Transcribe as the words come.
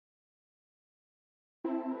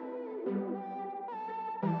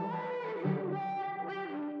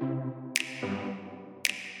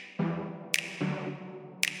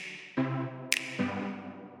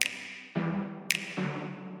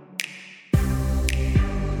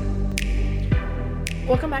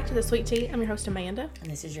Welcome back to The Sweet Tea. I'm your host, Amanda.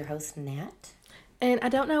 And this is your host, Nat. And I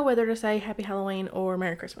don't know whether to say Happy Halloween or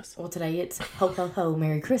Merry Christmas. Well, today it's ho, ho, ho,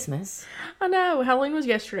 Merry Christmas. I know. Halloween was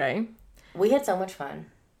yesterday. We had so much fun.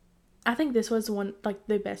 I think this was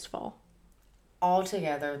the best fall. All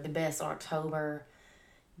together, the best October,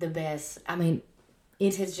 the best. I mean,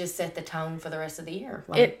 it has just set the tone for the rest of the year.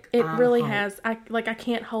 It really has. I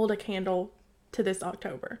can't hold a candle to this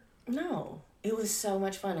October. No. It was so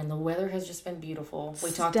much fun, and the weather has just been beautiful.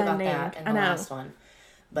 We talked about that in the last one.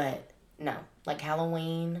 But, no.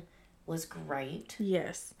 Halloween was great.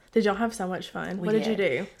 Yes. Did y'all have so much fun? What did you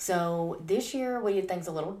do? So, this year, we did things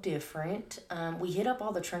a little different. We hit up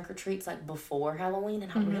all the trunk-or-treats, before Halloween,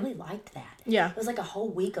 and I really liked that. Yeah. It was a whole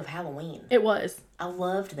week of Halloween. It was. I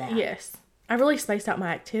loved that. Yes. I really spaced out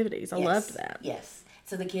my activities. I loved that. Yes.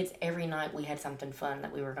 So, the kids, every night, we had something fun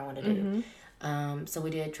that we were going to do. So,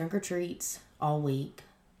 we did trunk-or-treats all week.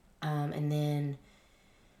 And then,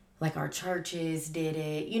 our churches did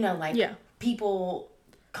it. People,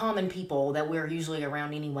 common people that we're usually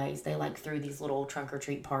around anyways, they threw these little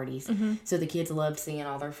trunk-or-treat parties. So the kids loved seeing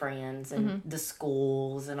all their friends and the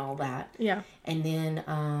schools and all that. Yeah. And then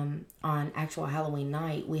on actual Halloween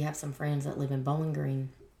night, we have some friends that live in Bowling Green.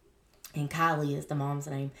 And Kylie is the mom's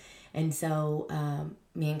name. And so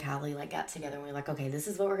me and Kylie got together and we were okay, this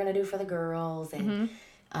is what we're going to do for the girls. And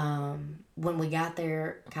when we got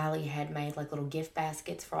there, Kylie had made little gift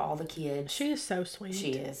baskets for all the kids. She is so sweet.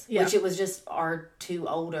 She is. Yeah. Which it was just our two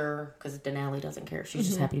older, because Denali doesn't care. She's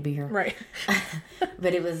just happy to be here. Right.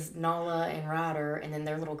 But it was Nala and Ryder and then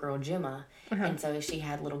their little girl Gemma. And so she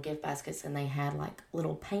had little gift baskets and they had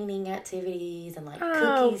little painting activities and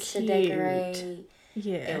cookies to decorate.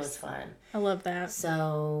 Yes. It was fun. I love that.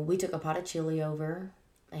 So we took a pot of chili over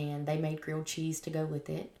and they made grilled cheese to go with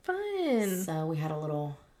it. Fun. So we had a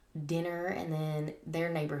little dinner, and then their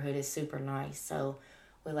neighborhood is super nice. So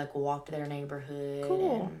we walked their neighborhood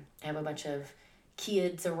and have a bunch of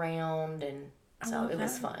kids around, and so it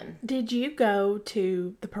was fun. Did you go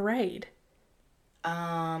to the parade?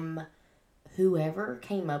 Whoever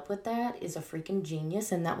came up with that is a freaking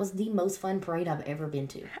genius, and that was the most fun parade I've ever been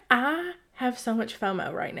to. I have so much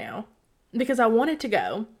FOMO right now because I wanted to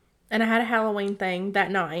go, and I had a Halloween thing that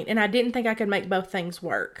night, and I didn't think I could make both things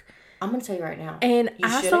work. I'm going to tell you right now. And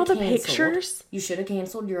I saw the pictures. You should have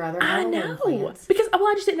canceled your other Halloween plans. Because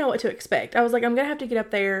I just didn't know what to expect. I was I'm going to have to get up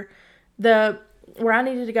there. Where I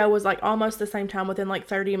needed to go was almost the same time within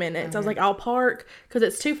 30 minutes. I was I'll park because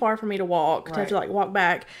it's too far for me to walk. To have to walk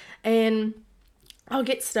back. And I'll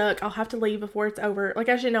get stuck. I'll have to leave before it's over. I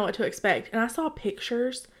just didn't know what to expect. And I saw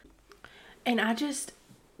pictures. And I just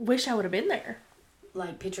wish I would have been there.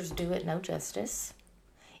 Pictures do it no justice.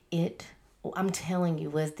 I'm telling you,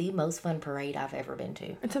 was the most fun parade I've ever been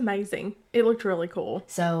to. It's amazing. It looked really cool.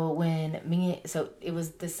 So it was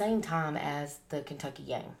the same time as the Kentucky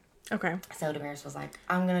game. Okay. So Damaris was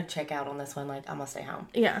I'm going to check out on this one. I'm going to stay home.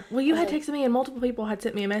 Yeah. Well, you had texted me and multiple people had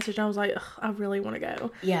sent me a message. And I was I really want to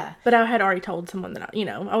go. Yeah. But I had already told someone that,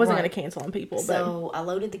 I wasn't going to cancel on people. So I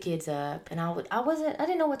loaded the kids up and I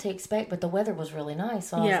didn't know what to expect, but the weather was really nice.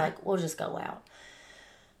 So I was we'll just go out.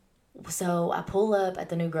 So I pull up at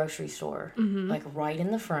the new grocery store, right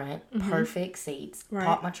in the front, perfect seats,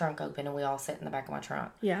 pop my trunk open, and we all sit in the back of my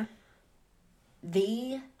trunk. Yeah.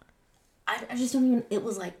 I just don't even, it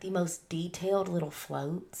was the most detailed little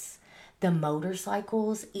floats. The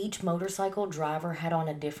motorcycles, each motorcycle driver had on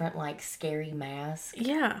a different, scary mask.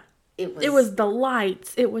 Yeah. It was the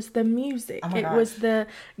lights. It was the music. Oh my gosh. Was the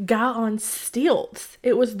guy on stilts.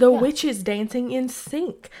 It was the witches dancing in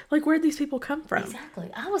sync. Where'd these people come from? Exactly.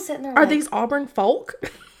 I was sitting there Are these Auburn folk?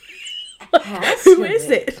 Who is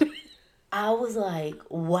it? I was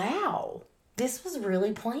wow. This was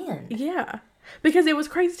really planned. Yeah. Because it was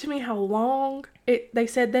crazy to me how long they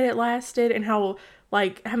said that it lasted and how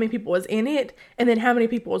many people was in it and then how many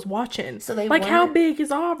people was watching. So they how big is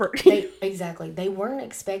Auburn? Exactly. They weren't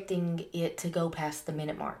expecting it to go past the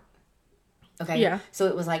minute mark. Okay? Yeah. So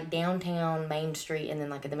it was downtown Main Street and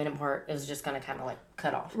then at the minute mark it was just going to kind of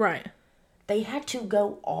cut off. Right. They had to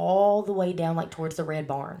go all the way down towards the Red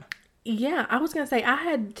Barn. Yeah, I was going to say I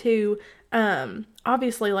had to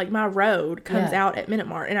obviously my road comes out at Minute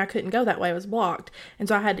Mart and I couldn't go that way. It was blocked. And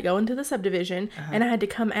so I had to go into the subdivision and I had to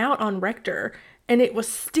come out on Rector and it was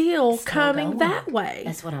still coming that way.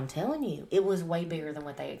 That's what I'm telling you. It was way bigger than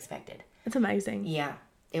what they expected. It's amazing. Yeah,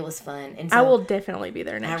 it was fun. And so I will definitely be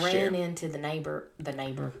there next year. I ran into the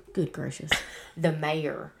neighbor, good gracious, the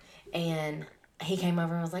mayor, and he came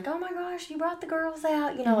over and was oh my gosh, you brought the girls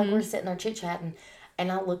out. We're sitting there chit-chatting.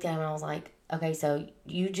 And I looked at him and I was okay, so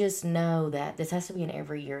you just know that this has to be an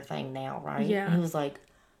every year thing now, right? Yeah. And he was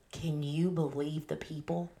can you believe the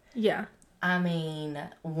people? Yeah. I mean,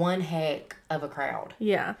 one heck of a crowd.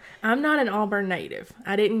 Yeah. I'm not an Auburn native.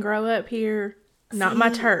 I didn't grow up here. Not my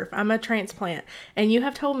turf. I'm a transplant. And you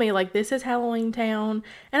have told me, like, this is Halloween Town.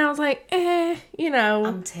 And I was like, you know.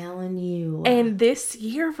 I'm telling you. And this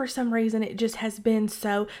year, for some reason, it just has been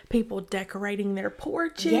so people decorating their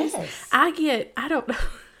porches. Yes. I don't know.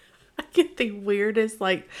 I get the weirdest,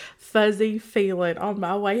 like, fuzzy feeling on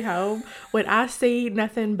my way home when I see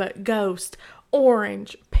nothing but ghost,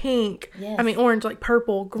 orange, pink. Yes. I mean, orange, like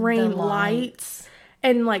purple, green lights.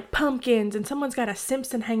 And, like, pumpkins, and someone's got a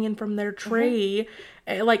Simpson hanging from their tree,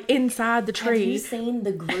 like, inside the tree. Have you seen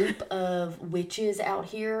the group of witches out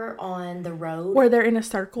here on the road? Where they're in a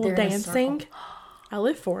circle dancing? I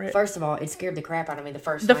live for it. First of all, it scared the crap out of me the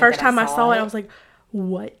first time I saw it, I was like,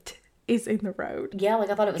 what is in the road? Yeah, like,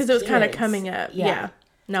 I thought it was because it was kind of coming up. Yeah.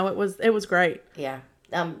 No, it was great. Yeah.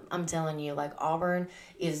 I'm telling you, like, Auburn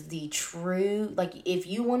is the true, like, if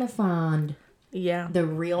you want to find... Yeah. The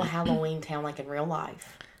real Halloween Town, like in real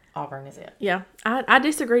life, Auburn is it. Yeah. I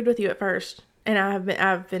disagreed with you at first, and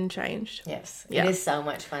I've been changed. Yes. Yeah. It is so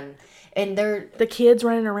much fun. And the kids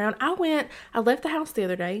running around. I left the house the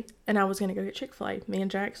other day, and I was going to go get Chick-fil-A. Me and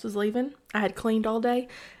Jax was leaving. I had cleaned all day.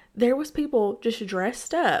 There was people just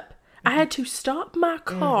dressed up. I had to stop my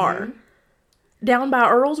car down by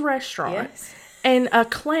Earl's Restaurant. Yes. And I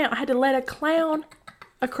had to let a clown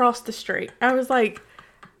across the street. I was like...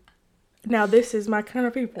 Now this is my kind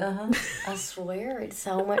of people. I swear, it's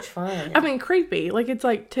so much fun. I mean, creepy. Like, it's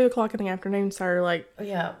like 2:00 in the afternoon, sir. Like,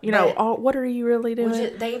 yeah, you know, what are you really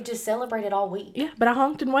doing? They've just celebrated all week. Yeah, but I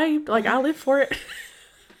honked and waved. Like, I live for it.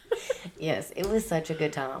 Yes, it was such a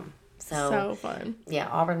good time. So fun. Yeah,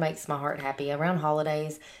 Auburn makes my heart happy around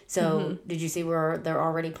holidays. So, did you see where they're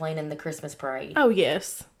already planning the Christmas parade? Oh,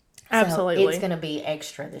 yes. Absolutely. So it's going to be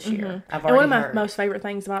extra this year. I've already and one of my heard. most favorite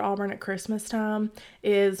things about Auburn at Christmas time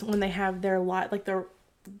is when they have their like the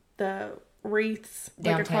wreaths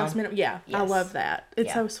downtown. Like across minute. Yeah, yes. I love that.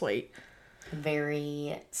 It's so sweet.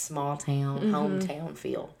 Very small town, hometown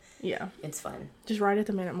feel. Yeah. It's fun. Just right at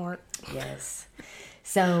the minute mark. Yes.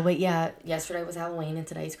 So, but yeah, yesterday was Halloween and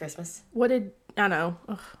today's Christmas. I know.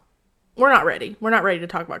 Ugh. We're not ready. We're not ready to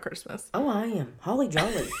talk about Christmas. Oh, I am. Holly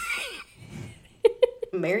jolly.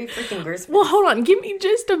 Merry freaking Christmas. Well, hold on. Give me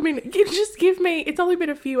just a minute. Just give me... It's only been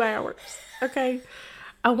a few hours. Okay?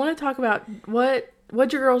 I want to talk about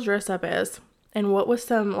what'd your girls dress up as, and what was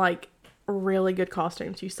some, like, really good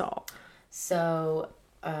costumes you saw. So,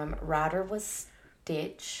 Ryder was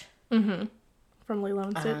Stitch. Mm-hmm. From Lilo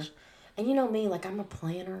and Stitch. And you know me, like, I'm a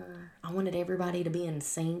planner. I wanted everybody to be in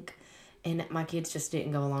sync. And my kids just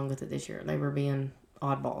didn't go along with it this year. They were being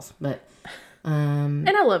oddballs. But... and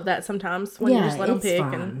I love that sometimes when you just let them pick.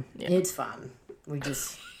 Fine. And it's fine. We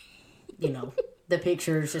just, the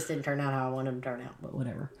pictures just didn't turn out how I wanted them to turn out, but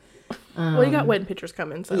whatever. Well, you got wedding pictures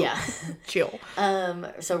coming, so yeah, chill.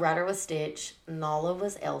 So Ryder was Stitch. Nala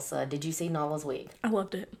was Elsa. Did you see Nala's wig? I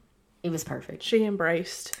loved it. It was perfect. She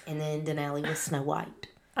embraced. And then Denali was Snow White.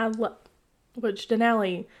 Which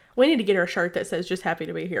Denali, we need to get her a shirt that says "Just happy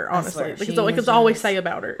to be here." Honestly, because all we could just always say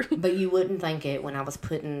about her. But you wouldn't think it when I was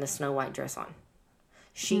putting the Snow White dress on.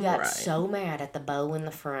 She got so mad at the bow in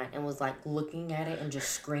the front and was like looking at it and just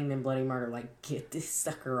screaming bloody murder, like, get this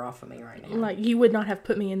sucker off of me right now. Like, you would not have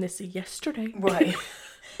put me in this yesterday. Right.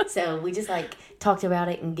 So we just like talked about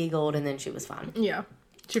it and giggled, and then she was fine. Yeah.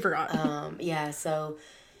 She forgot. So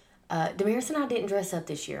Damaris and I didn't dress up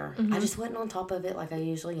this year. I just wasn't on top of it like I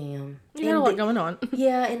usually am. You had a lot going on.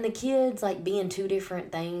 Yeah, and the kids, like, being two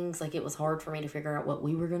different things, like, it was hard for me to figure out what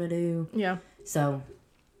we were going to do. Yeah. So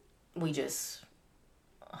we just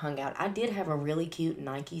hung out. I did have a really cute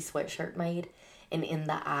Nike sweatshirt made, and in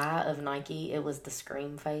the eye of Nike, it was the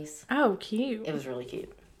Scream face. Oh, cute. It was really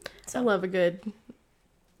cute. So, I love a good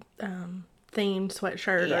themed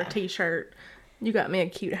sweatshirt or t-shirt. You got me a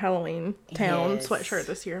cute Halloween Town sweatshirt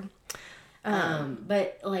this year.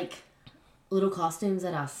 But, like, little costumes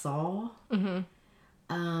that I saw,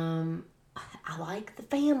 I like the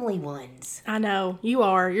family ones. I know.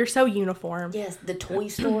 You're so uniform. Yes, the Toy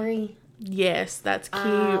Story. Yes, that's cute.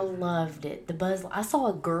 I loved it. I saw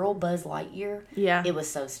a girl Buzz Lightyear. Yeah. It was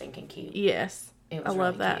so stinking cute. Yes. It was I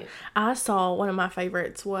love really that. cute. I saw one of my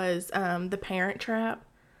favorites was The Parent Trap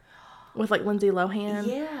with, like, Lindsay Lohan.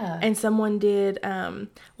 Yeah. And someone did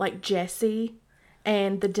like Jessie,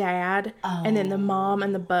 and the dad, and then the mom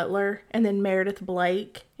and the butler, and then Meredith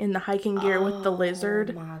Blake in the hiking gear with the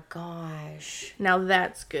lizard. Oh my gosh. Now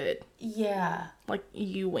that's good. Yeah. Like,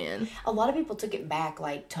 you win. A lot of people took it back,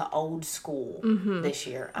 like, to old school this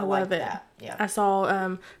year. I love like it. that. Yeah. I saw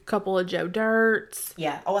a couple of Joe Dirts.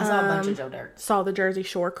 Yeah. Oh, I saw a bunch of Joe Dirt. Saw the Jersey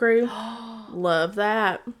Shore crew. Love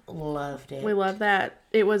that. Loved it. We love that.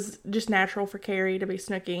 It was just natural for Carrie to be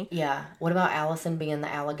Snooki. Yeah. What about Allison being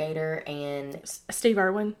the alligator and... Steve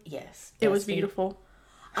Irwin. Yes. It was beautiful.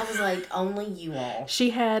 I was like, only you all.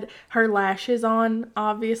 She had her lashes on,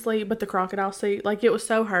 obviously, but the crocodile suit, like, it was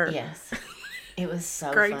so her. Yes. It was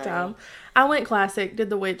so Great funny. time. I went classic, did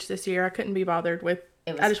the witch this year. I couldn't be bothered with,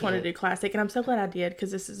 I just wanted to do classic, and I'm so glad I did,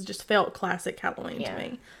 because this has just felt classic Halloween to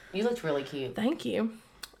me. You looked really cute. Thank you.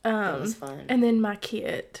 That was fun. And then my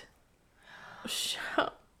kid. It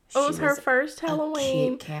was her first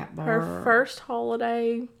Halloween. Kit Kat bar. Her first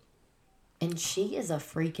holiday. And she is a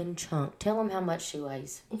freaking chunk. Tell them how much she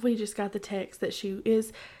weighs. We just got the text that she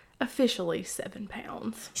is officially 7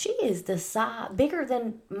 pounds. She is the size bigger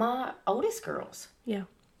than my oldest girls. Yeah.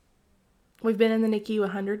 We've been in the NICU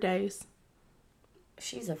 100 days.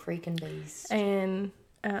 She's a freaking beast. And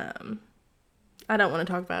I don't want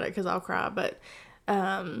to talk about it because I'll cry, but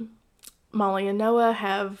Molly and Noah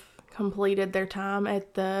have completed their time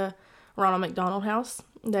at the Ronald McDonald House.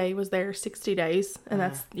 They was there 60 days, and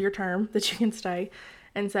that's your term that you can stay.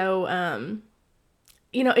 And so,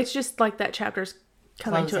 it's just like that chapter's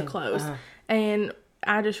coming to a close. And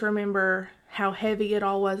I just remember how heavy it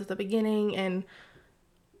all was at the beginning, and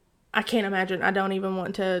I can't imagine. I don't even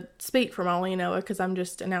want to speak for Molly and Noah because I'm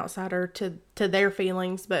just an outsider to their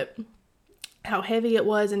feelings, but how heavy it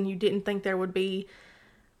was, and you didn't think there would be,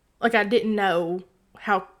 like, I didn't know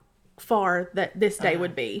how far that this day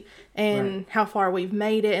would be, and how far we've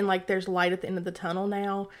made it, and like there's light at the end of the tunnel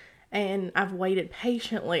now, and I've waited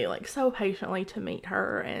patiently, like so patiently, to meet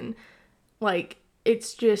her, and like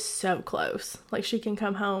it's just so close. Like, she can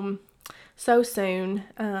come home so soon,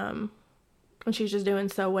 and she's just doing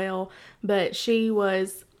so well. But she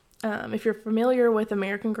was, if you're familiar with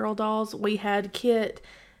American Girl dolls, we had Kit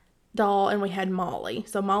doll and we had Molly.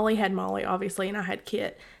 So Molly had Molly, obviously, and I had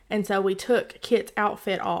Kit. And so we took Kit's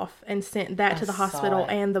outfit off and sent that to the hospital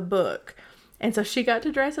and the book. And so she got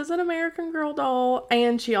to dress as an American Girl doll.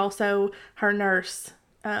 And she also, her nurse,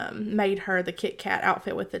 made her the Kit Kat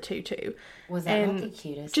outfit with the tutu. Was that not the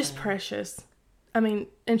cutest? Just precious. I mean,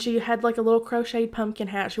 and she had like a little crocheted pumpkin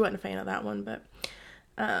hat. She wasn't a fan of that one, but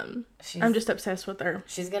I'm just obsessed with her.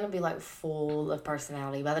 She's going to be like full of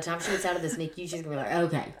personality. By the time she gets out of this NICU, she's going to be like,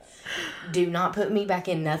 okay, do not put me back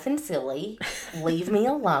in nothing silly. Leave me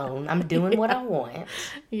alone. I'm doing what I want.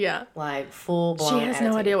 Yeah. Like, full blown She has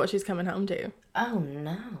no idea what she's coming home to. Oh,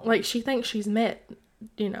 no. Like, she thinks she's met,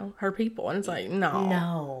 her people. And it's like,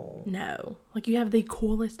 no. Like, you have the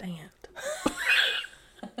coolest aunt.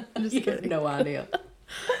 I'm just kidding. No idea.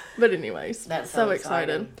 But anyways, that's so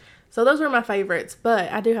excited. So those were my favorites,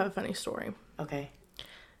 but I do have a funny story. Okay.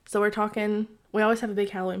 So we always have a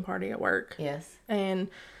big Halloween party at work. Yes. And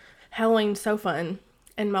Halloween's so fun,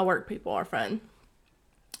 and my work people are fun.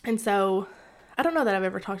 And so, I don't know that I've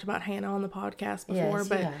ever talked about Hannah on the podcast before,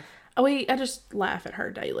 but I just laugh at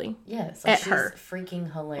her daily. Yes. Like, she's her.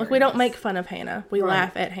 Freaking hilarious. Like, we don't make fun of Hannah. We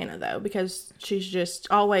laugh at Hannah, though, because she's just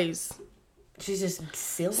always... She's just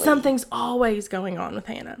silly. Something's always going on with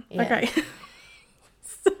Hannah. Yeah. Okay.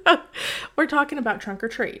 So, we're talking about Trunk or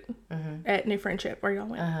Treat at New Friendship, where y'all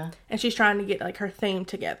went. And she's trying to get, like, her theme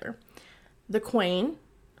together. The Queen,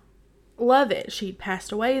 love it. She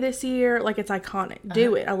passed away this year. Like, it's iconic.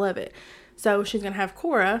 Do it. I love it. So, she's going to have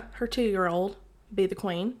Cora, her 2-year-old, be the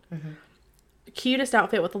Queen. The cutest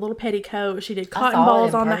outfit with a little petticoat. She did cotton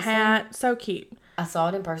balls on the hat. So cute. I saw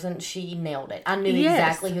it in person. She nailed it. I knew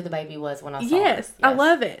exactly who the baby was when I saw it. Yes, I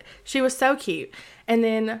love it. She was so cute. And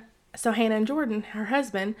then, so Hannah and Jordan, her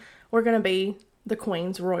husband, were going to be the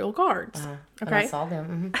Queen's Royal Guards. Okay? And I saw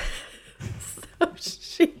them. So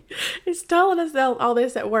she is telling us all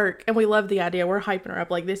this at work, and we love the idea. We're hyping her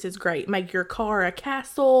up like, this is great. Make your car a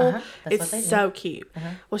castle. It's so cute.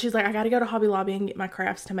 Well, she's like, I got to go to Hobby Lobby and get my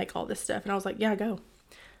crafts to make all this stuff. And I was like, yeah, go.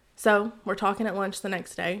 So we're talking at lunch the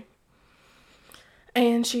next day.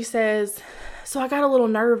 And she says, so I got a little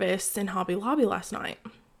nervous in Hobby Lobby last night.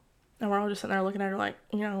 And we're all just sitting there looking at her like,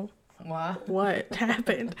 Why? What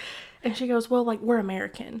happened? And she goes, well, like, we're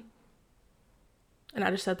American. And I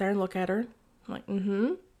just sat there and look at her. I'm like,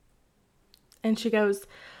 And she goes,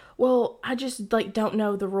 well, I just, like, don't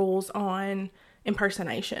know the rules on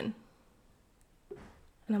impersonation.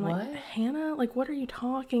 And I'm like, Hannah, like, what are you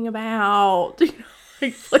talking about?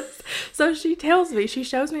 Like, please. So she tells me, she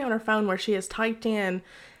shows me on her phone where she has typed in,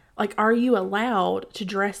 like, are you allowed to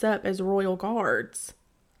dress up as royal guards?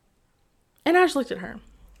 And I just looked at her.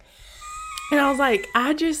 And I was like,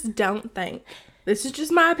 I just don't think, this is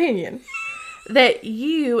just my opinion, that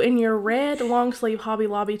you in your red long sleeve Hobby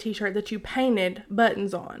Lobby t-shirt that you painted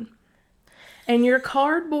buttons on, and your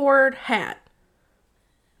cardboard hat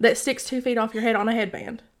that sticks 2 feet off your head on a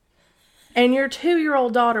headband, and your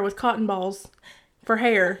 2-year-old daughter with cotton balls for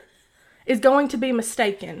hair is going to be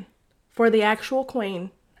mistaken for the actual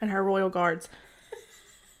queen and her royal guards.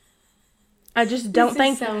 I just don't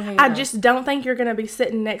think I just don't think you're going to be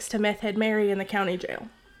sitting next to Meth Head Mary in the county jail.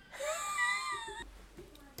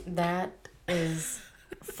 That is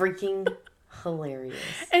freaking hilarious.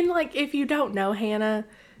 And like, if you don't know Hannah,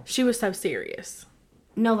 she was so serious.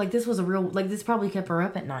 No, like, this was a real, like, this probably kept her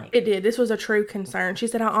up at night. It did. This was a true concern. She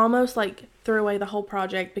said, I almost like threw away the whole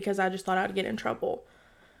project because I just thought I'd get in trouble.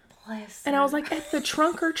 Bless and I was like, at the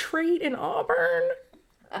trunk or treat in Auburn?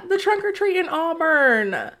 The trunk or treat in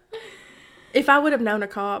Auburn. If I would have known a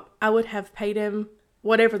cop, I would have paid him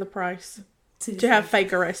whatever the price to have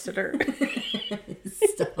fake arrested her.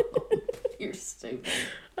 Stop. You're stupid.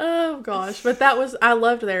 Oh gosh, but I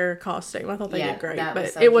loved their costume. I thought they did great,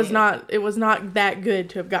 but it was not that good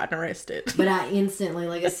to have gotten arrested. But I instantly,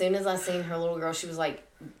 like, as soon as I seen her little girl, she was like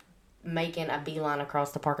making a beeline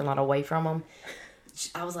across the parking lot away from them.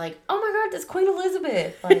 I was like, oh my God, that's Queen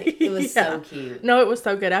Elizabeth. Like, it was so cute. No, it was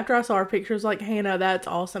so good. After I saw her pictures, like, Hannah, that's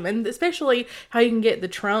awesome. And especially how you can get the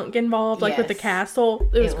trunk involved, like with the castle.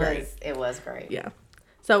 It was great. It was great. Yeah.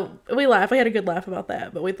 So we laughed. We had a good laugh about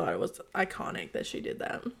that, but we thought it was iconic that she did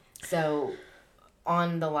that. So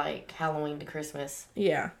on the, like, Halloween to Christmas.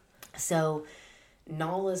 Yeah. So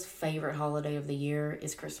Nala's favorite holiday of the year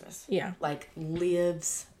is Christmas. Yeah. Like,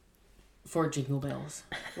 lives for Jingle Bells.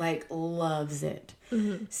 Like, loves it.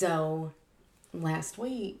 Mm-hmm. So last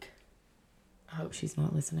week, I hope she's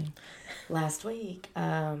not listening. Last week,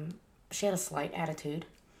 she had a slight attitude.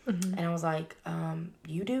 Mm-hmm. And I was like,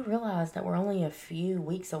 you do realize that we're only a few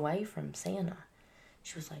weeks away from Santa.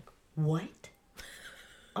 She was like, what?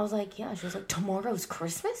 I was like, yeah. She was like, tomorrow's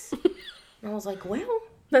Christmas? And I was like, well.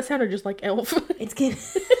 That sounded just like Elf. It's getting...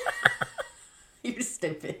 You're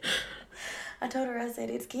stupid. I told her, I said,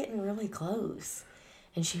 it's getting really close.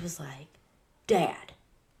 And she was like, Dad,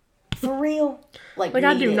 for real? Like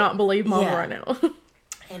I do not believe Mama right now.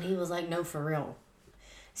 And he was like, no, for real.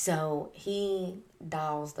 So he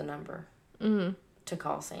dials the number to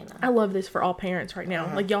call Santa. I love this for all parents right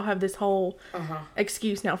now. Like, y'all have this whole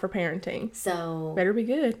excuse now for parenting. So better be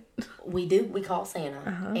good. We call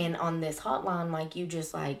Santa. And on this hotline, like, you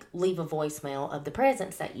just, like, leave a voicemail of the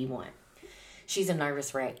presents that you want. She's a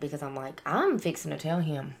nervous wreck because I'm like, I'm fixing to tell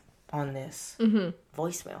him on this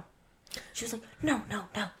voicemail. She was like, no,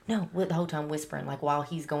 with the whole time whispering, like, while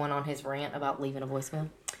he's going on his rant about leaving a voicemail.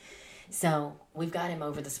 So we've got him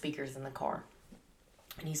over the speakers in the car.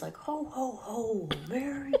 And he's like, ho, ho, ho,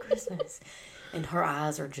 Merry Christmas. And her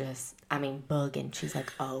eyes are just, bugging. She's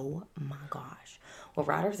like, oh my gosh. Well,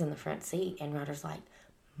 Ryder's in the front seat, and Ryder's like,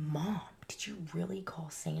 Mom, did you really call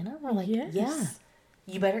Santa? We're like, yes. Yeah.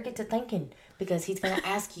 You better get to thinking, because he's going to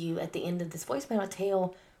ask you at the end of this voicemail to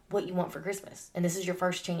tell what you want for Christmas. And this is your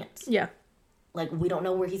first chance. Yeah. Like, we don't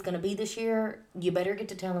know where he's going to be this year. You better get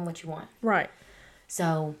to tell him what you want. Right.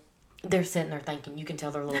 So they're sitting there thinking. You can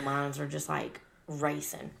tell their little minds are just, like,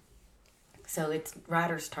 racing. So it's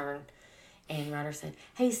Ryder's turn. And Ryder said,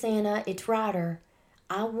 hey, Santa, it's Ryder.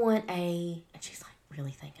 I want a... And she's like,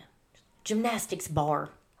 really thinking. Gymnastics bar.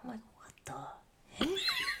 I'm like, what the heck?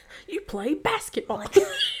 You play basketball. Like,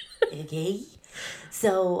 okay.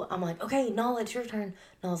 So I'm like, okay, Nala, it's your turn.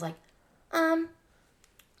 Nala's like,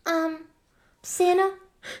 Santa,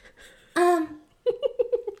 I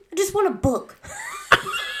just want a book.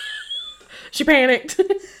 She panicked.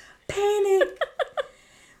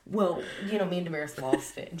 Well, me and Damaris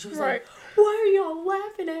lost it. And she was right. like, why are y'all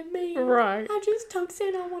laughing at me? Right. I just told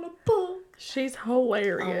Santa I want a book. She's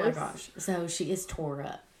hilarious. Oh my gosh. So she is tore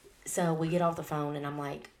up. So we get off the phone and I'm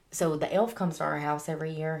like, so the elf comes to our house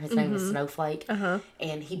every year. His name is Snowflake.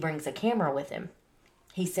 And he brings a camera with him.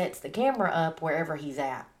 He sets the camera up wherever he's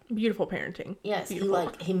at. Beautiful parenting. Yes.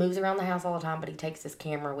 Beautiful. He moves around the house all the time, but he takes his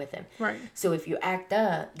camera with him. Right. So if you act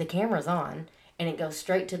up, the camera's on and it goes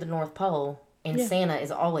straight to the North Pole, and Santa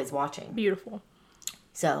is always watching. Beautiful.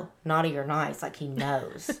 So, naughty or nice, like, he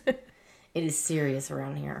knows. It is serious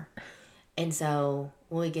around here. And so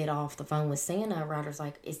when we get off the phone with Santa, Ryder's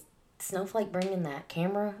like, is Snowflake bringing that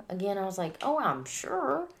camera again? I was like, oh, I'm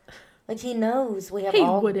sure. Like, he knows we have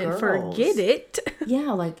all girls. He wouldn't forget it.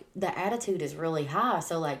 Yeah, like, the attitude is really high.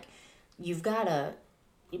 So, like, you've got to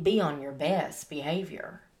be on your best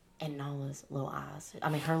behavior. And Nala's little eyes, I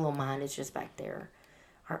mean, her little mind is just back there.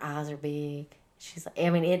 Her eyes are big. She's like,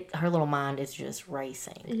 I mean, her little mind is just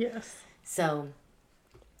racing. Yes. So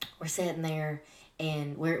we're sitting there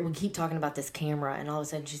and we keep talking about this camera, and all of a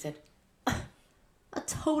sudden she said, I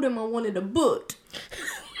told him I wanted a boot.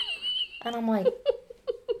 And I'm like,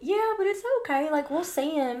 yeah, but it's okay. Like, we'll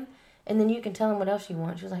see him, and then you can tell him what else you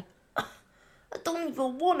want. She was like, I don't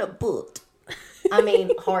even want a boot. I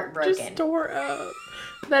mean, heartbroken. Just tore up.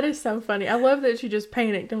 That is so funny. I love that she just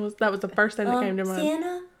panicked and that was the first thing that came to mind.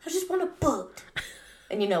 Sienna, I just want a boot.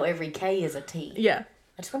 And every K is a T. Yeah.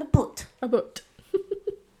 I just want a boot. A boot.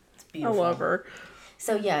 It's beautiful. I love her.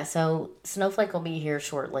 So Snowflake will be here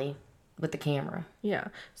shortly with the camera. Yeah.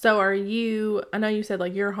 So I know you said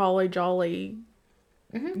like your holly jolly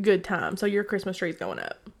good time. So your Christmas tree's going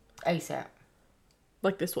up. ASAP.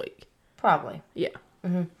 Like this week. Probably. Yeah.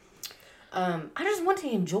 Mm-hmm. I just want to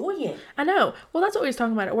enjoy it. I know. Well, that's what we was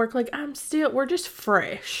talking about at work. Like, we're just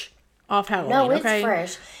fresh off Halloween. No, it's okay?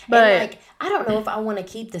 fresh. But and like, I don't know if I want to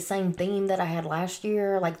keep the same theme that I had last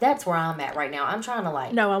year. Like, that's where I'm at right now. I'm trying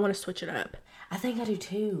to no, I want to switch it up. I think I do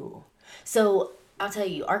too. So I'll tell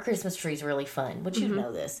you, our Christmas tree is really fun. But you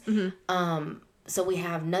know this. Mm-hmm. So we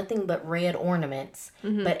have nothing but red ornaments,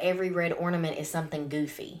 but every red ornament is something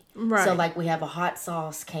goofy. Right. So like we have a hot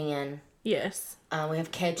sauce can. Yes. We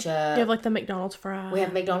have ketchup. You have like the McDonald's fries. We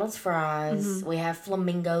have McDonald's fries. We have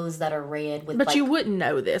flamingos that are red with. But like, you wouldn't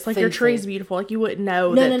know this. Like your tree's beautiful. Like you wouldn't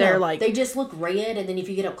know they're like. They just look red, and then if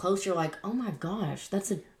you get up close, you're like, oh my gosh,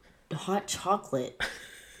 that's a hot chocolate,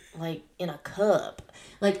 like in a cup.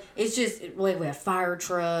 Like it's just like we have fire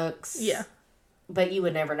trucks. Yeah. But you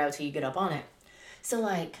would never know till you get up on it. So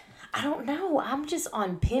like I don't know. I'm just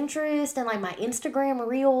on Pinterest, and like my Instagram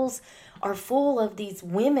reels are full of these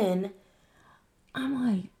women. I'm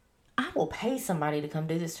like, I will pay somebody to come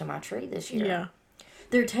do this to my tree this year. Yeah.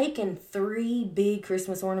 They're taking 3 big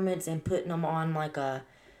Christmas ornaments and putting them on like a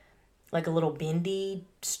little bendy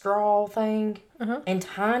straw thing and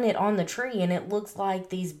tying it on the tree, and it looks like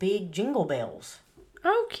these big jingle bells.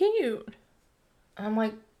 Oh, cute. I'm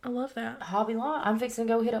like, I love that. Hobby Lobby. I'm fixing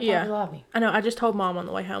to go hit up Hobby Lobby. I know. I just told Mom on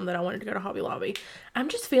the way home that I wanted to go to Hobby Lobby. I'm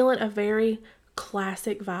just feeling a very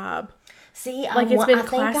classic vibe. See, like it's been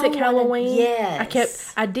classic Halloween.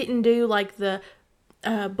 Yes. I didn't do like the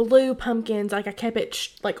blue pumpkins. Like I kept it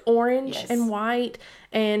like orange and white,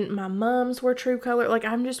 and my mom's were true color. Like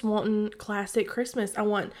I'm just wanting classic Christmas. I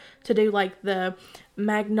want to do like the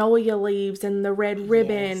magnolia leaves and the red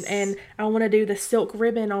ribbon, and I want to do the silk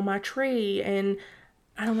ribbon on my tree. And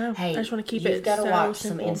I don't know. Hey, I just want to keep you've it. got to watch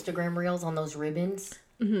simple. some Instagram reels on those ribbons.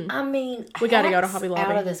 Mm-hmm. I mean, we got to go to Hobby Lobby.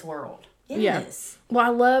 Out of this world. Yes. Yeah. Well, I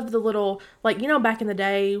love the little, like, back in the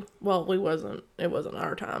day, well, it wasn't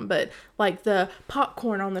our time, but like the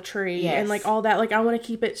popcorn on the tree and like all that. Like, I want to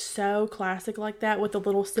keep it so classic like that with the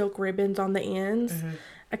little silk ribbons on the ends. Mm-hmm.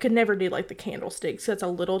 I could never do like the candlesticks. That's a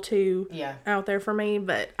little too out there for me,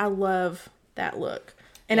 but I love that look.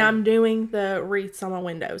 And I'm doing the wreaths on my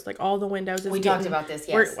windows. Like all the windows. We talked about this,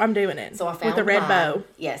 yes. I'm doing it. So I found with the red bow.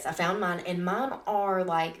 Yes, I found mine. And mine are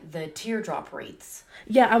like the teardrop wreaths.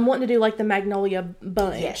 Yeah, I'm wanting to do like the magnolia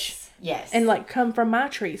bunch. Yes. And like come from my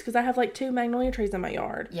trees. Because I have like 2 magnolia trees in my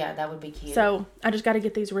yard. Yeah, that would be cute. So I just got to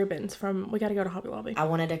get these ribbons we got to go to Hobby Lobby. I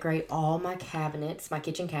want to decorate all my cabinets, my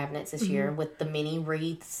kitchen cabinets this year with the mini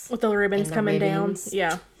wreaths. With the ribbons coming down.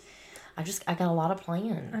 Yeah. I got a lot of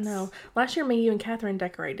plans. I know. Last year, you and Catherine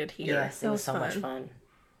decorated here. Yes, it was so much fun.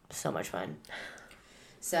 So much fun.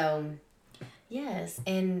 So, yes.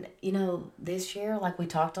 And, this year, like we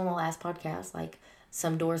talked on the last podcast, like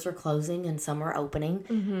some doors are closing and some are opening.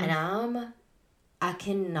 Mm-hmm. And I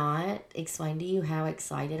cannot explain to you how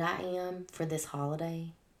excited I am for this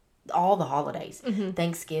holiday. All the holidays. Mm-hmm.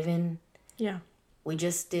 Thanksgiving. Yeah. We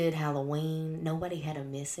just did Halloween. Nobody had to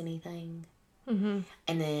miss anything. Mm-hmm.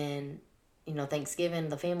 And then, Thanksgiving,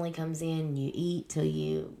 the family comes in, you eat till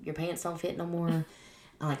your pants don't fit no more.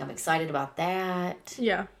 I'm excited about that.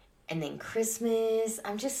 Yeah. And then Christmas,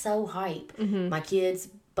 I'm just so hype. Mm-hmm. My kids,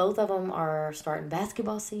 both of them are starting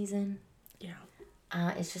basketball season.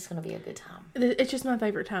 Yeah. It's just going to be a good time. It's just my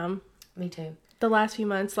favorite time. Me too. The last few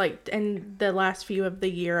months, and the last few of the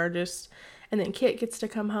year are just, and then Kit gets to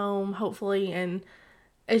come home, hopefully, and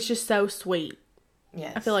it's just so sweet.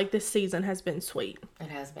 Yes. I feel like this season has been sweet. It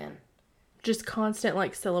has been. Just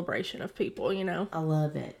constant, celebration of people, I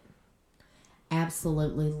love it.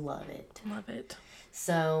 Absolutely love it. Love it.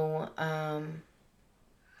 So,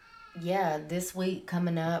 this week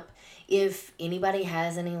coming up, if anybody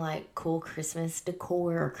has any, cool Christmas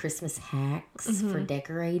decor or Christmas hacks for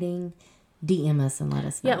decorating, DM us and let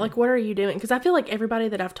us know. Yeah, like, what are you doing? Because I feel like everybody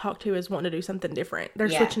that I've talked to is wanting to do something different. They're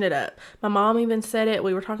switching it up. My mom even said it.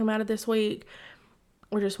 We were talking about it this week.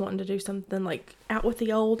 We're just wanting to do something, like, out with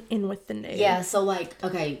the old, in with the new. Yeah, so, like,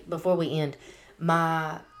 okay, before we end,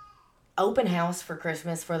 my open house for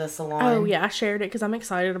Christmas for the salon. Oh, yeah, I shared it because I'm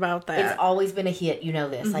excited about that. It's always been a hit. You know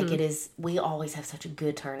this. Mm-hmm. Like, it is, we always have such a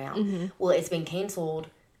good turnout. Mm-hmm. Well, it's been canceled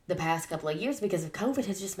the past couple of years because of COVID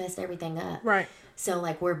has just messed everything up. Right. So,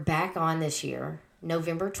 like, we're back on this year,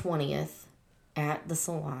 November 20th at the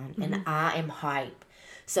salon, and I am hype.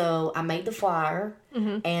 So, I made the flyer,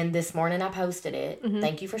 and this morning I posted it.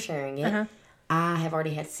 Thank you for sharing it. I have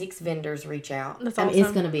already had 6 vendors reach out. That's awesome. I mean,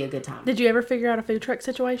 it's going to be a good time. Did you ever figure out a food truck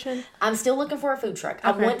situation? I'm still looking for a food truck. Okay.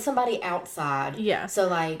 I want somebody outside. Yeah. So,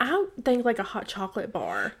 like, I think, like, a hot chocolate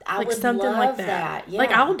bar. I like would something love like that. Yeah.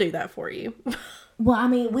 Like, I'll do that for you. Well, I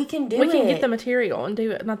mean, we can do it. We can get the material and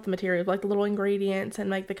do it. Not the material, like the little ingredients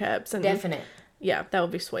and make the cups. And Definite. Yeah, that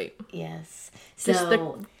would be sweet. Yes. Just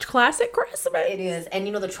the classic Christmas. It is. And,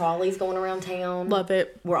 you know, the trolleys going around town. Love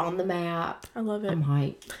it. We're on the map. I love it. I'm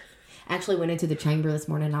hyped. Actually went into the chamber this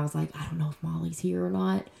morning and I was like, I don't know if Molly's here or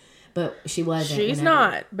not. But she wasn't. She's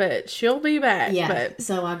not, but she'll be back. Yeah. But.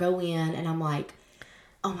 So I go in and I'm like,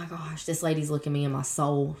 oh my gosh, this lady's looking me in my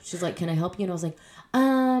soul. She's like, can I help you? And I was like,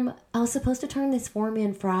 I was supposed to turn this form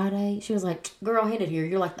in Friday. She was like, girl, hand it here.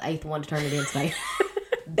 You're like the 8th one to turn it in today.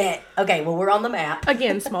 Bet. Okay, well, we're on the map.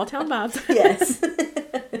 Again, small town vibes. Yes.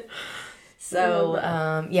 So,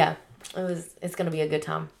 yeah, it's going to be a good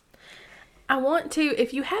time. I want to,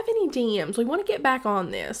 if you have any DMs, we want to get back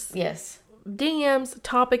on this. Yes. DMs,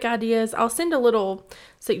 topic ideas. I'll send a little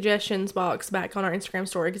suggestions box back on our Instagram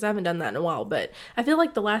story because I haven't done that in a while. But I feel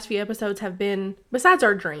like the last few episodes have been, besides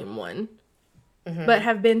our dream one, but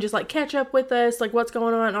have been just like catch up with us, like what's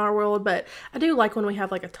going on in our world. But I do like when we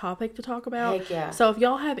have like a topic to talk about. Heck yeah. So if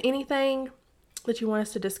y'all have anything that you want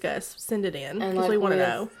us to discuss, send it in because we want to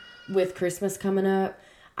know. With Christmas coming up,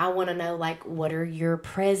 I want to know, like, what are your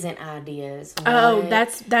present ideas? Oh,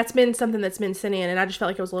 that's been something that's been sent in, and I just felt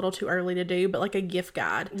like it was a little too early to do, but like a gift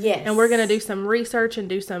guide. Yes. And we're going to do some research and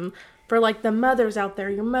do some, for like the mothers out there,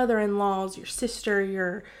 your mother-in-laws, your sister,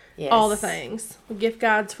 your, all the things. Gift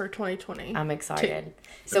guides for 2020. I'm excited.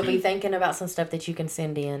 So be thinking about some stuff that you can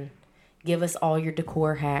send in. Give us all your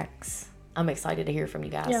decor hacks. I'm excited to hear from you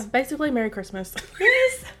guys. Yeah, basically Merry Christmas.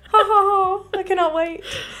 Yes. Ha ha ha. I cannot wait.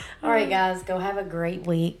 All right, guys. Go have a great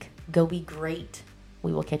week. Go be great.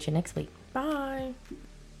 We will catch you next week.